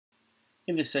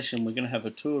In this session, we're going to have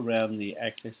a tour around the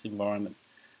Access environment,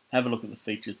 have a look at the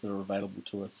features that are available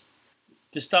to us.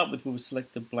 To start with, we'll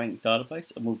select a blank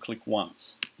database and we'll click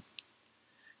once.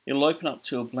 It'll open up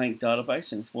to a blank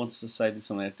database and it wants to save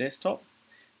this on our desktop,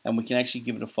 and we can actually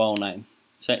give it a file name.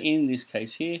 So in this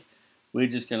case here, we're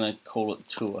just going to call it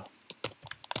tour.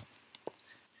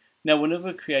 Now whenever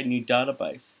we create a new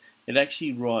database, it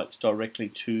actually writes directly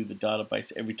to the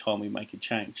database every time we make a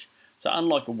change. So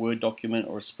unlike a Word document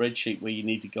or a spreadsheet where you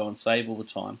need to go and save all the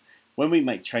time, when we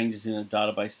make changes in a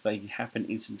database, they happen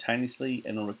instantaneously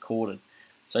and are recorded.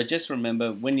 So just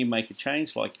remember, when you make a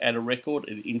change, like add a record,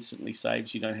 it instantly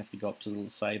saves. You don't have to go up to the little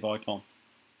save icon.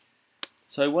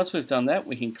 So once we've done that,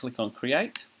 we can click on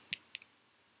Create.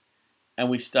 And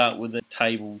we start with a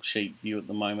table sheet view at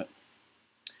the moment.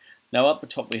 Now up the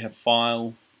top we have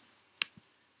File,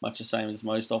 much the same as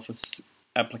most Office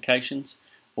applications.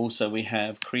 Also we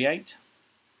have Create,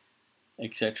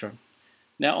 etc.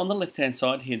 Now on the left hand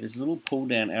side here, there's a little pull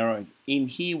down arrow. In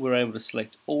here we're able to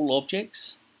select all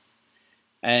objects,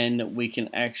 and we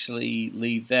can actually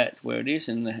leave that where it is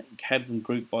and have them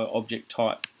grouped by object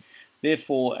type.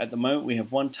 Therefore at the moment we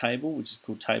have one table, which is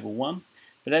called Table 1,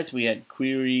 but as we add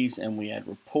queries and we add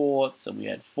reports and we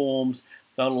add forms,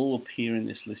 they'll all appear in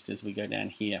this list as we go down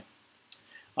here.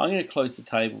 I'm going to close the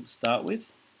table to start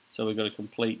with, so we've got a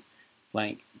complete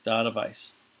blank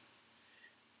database.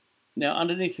 Now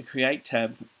underneath the Create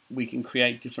tab, we can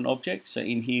create different objects. So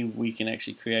in here we can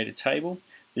actually create a table.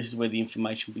 This is where the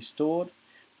information will be stored.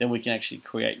 Then we can actually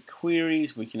create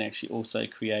queries. We can actually also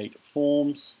create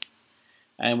forms,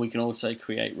 and we can also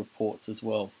create reports as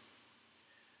well.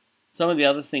 Some of the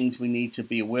other things we need to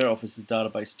be aware of is the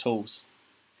database tools.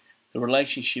 The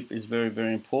relationship is very,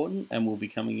 very important, and we'll be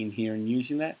coming in here and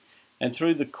using that. And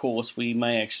through the course, we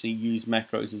may actually use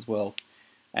macros as well.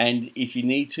 And if you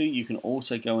need to, you can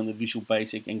also go in the Visual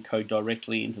Basic and code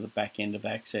directly into the back end of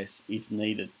Access if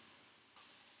needed.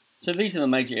 So these are the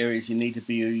major areas you need to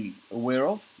be aware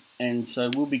of. And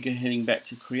so we'll be heading back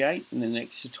to Create in the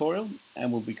next tutorial,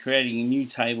 and we'll be creating a new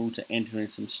table to enter in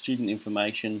some student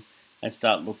information and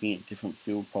start looking at different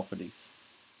field properties.